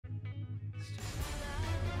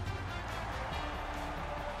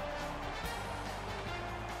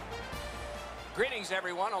Greetings,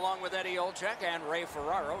 everyone, along with Eddie Olczyk and Ray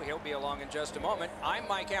Ferraro. He'll be along in just a moment. I'm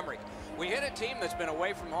Mike Emrick. We hit a team that's been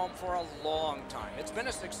away from home for a long time. It's been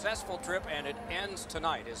a successful trip, and it ends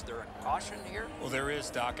tonight. Is there a caution here? Well, there is,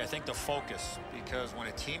 Doc. I think the focus, because when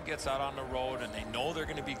a team gets out on the road and they know they're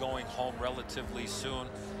going to be going home relatively soon,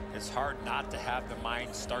 it's hard not to have the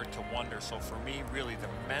mind start to wonder. So for me, really, the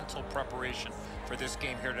mental preparation for this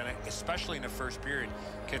game here tonight, especially in the first period,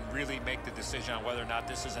 can really make the decision on whether or not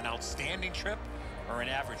this is an outstanding trip or an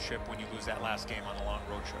average trip when you lose that last game on a long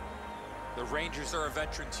road trip. The Rangers are a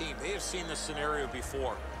veteran team. They have seen this scenario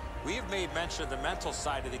before. We have made mention of the mental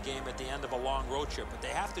side of the game at the end of a long road trip, but they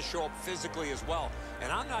have to show up physically as well.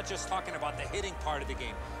 And I'm not just talking about the hitting part of the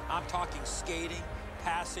game. I'm talking skating,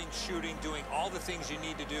 passing, shooting, doing all the things you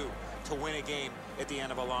need to do to win a game at the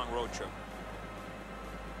end of a long road trip.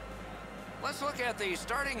 Let's look at the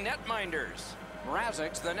starting netminders.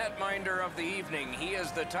 Mrazek's the netminder of the evening. He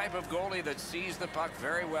is the type of goalie that sees the puck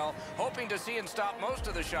very well, hoping to see and stop most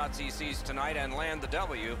of the shots he sees tonight and land the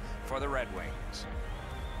W for the Red Wings.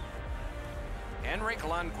 Henrik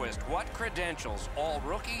Lundqvist, what credentials?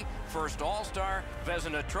 All-rookie, first All-Star,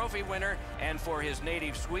 Vezina Trophy winner, and for his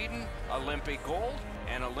native Sweden, Olympic gold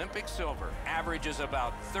and Olympic silver. Averages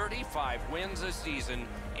about 35 wins a season.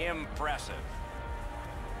 Impressive.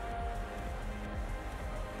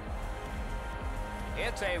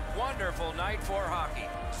 It's a wonderful night for hockey.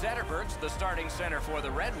 Zetterberg's the starting center for the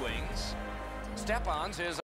Red Wings. Stepan's his